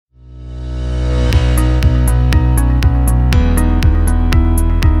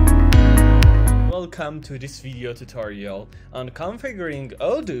welcome to this video tutorial on configuring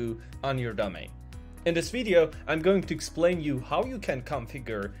Odoo on your domain. In this video, I'm going to explain you how you can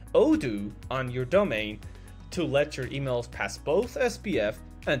configure Odoo on your domain to let your emails pass both SPF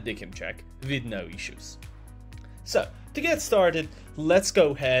and DKIM check with no issues. So, to get started, let's go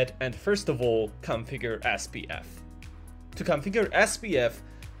ahead and first of all configure SPF. To configure SPF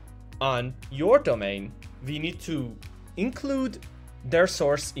on your domain, we need to include their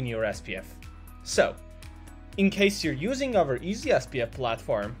source in your SPF. So, in case you're using our EasySPF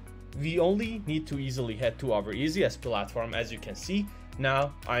platform, we only need to easily head to our EasySPF platform. As you can see,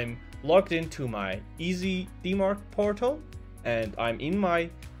 now I'm logged into my EasyDMARC portal and I'm in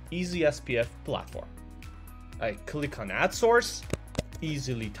my EasySPF platform. I click on Add Source,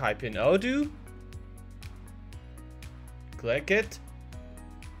 easily type in Odoo, click it,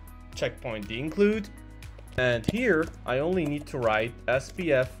 checkpoint the include, and here I only need to write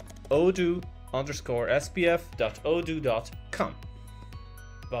SPF Odoo _SPF.odoo.com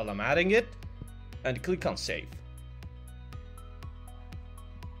while I'm adding it, and click on save.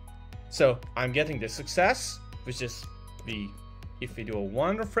 So I'm getting the success, which is if we do a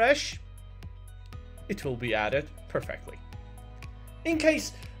one refresh, it will be added perfectly. In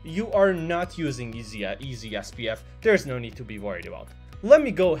case you are not using EasySPF, there's no need to be worried about. Let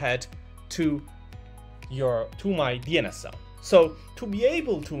me go ahead to my DNS zone. So to be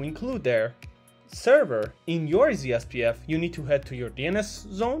able to include their server in your EasySPF, you need to head to your DNS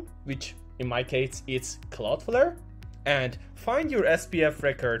zone, which in my case it's Cloudflare, and find your SPF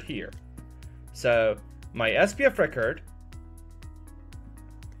record here. So my SPF record,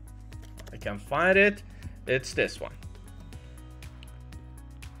 I can find it, it's this one.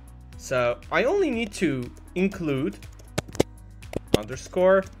 So I only need to include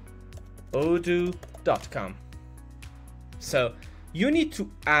 _odoo.com. So you need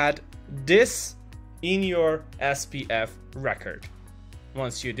to add this in your SPF record.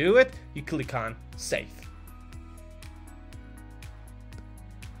 Once you do it, you click on save.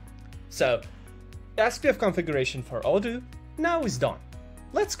 So SPF configuration for Odoo now is done.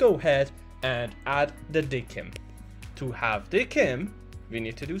 Let's go ahead and add the DKIM. To have DKIM, we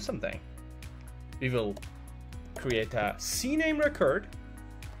need to do something. We will create a CNAME record.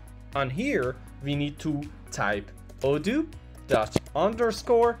 On here, we need to type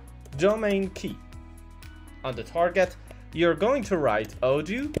Odoo._domain key. On the target, you're going to write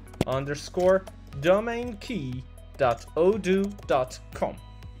Odoo_domain key.odoo.com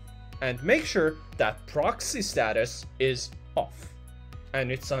and make sure that proxy status is off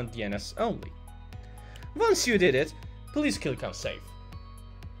and it's on DNS only. Once you did it, please click on save.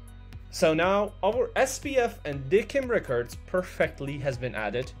 So now our SPF and DKIM records perfectly has been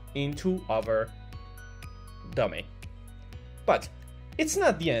added into our domain. But it's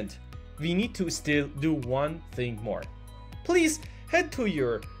not the end. We need to still do one thing more. Please head to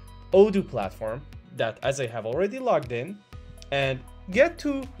your Odoo platform that, as I have already logged in, and get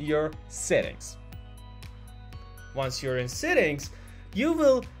to your settings. Once you're in settings, you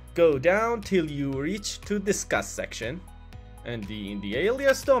will go down till you reach to discuss section, and in the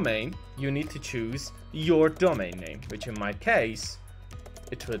alias domain, you need to choose your domain name, which in my case,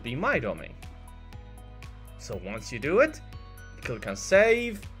 it will be my domain. So once you do it, click on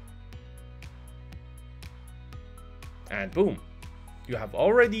save, and boom, you have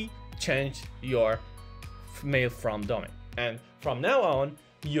already changed your mail from domain. And from now on,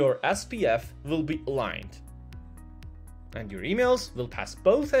 your SPF will be aligned and your emails will pass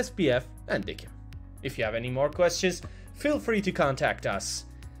both SPF and DKIM. If you have any more questions, feel free to contact us.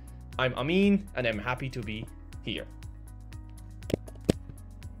 I'm Amin and I'm happy to be here.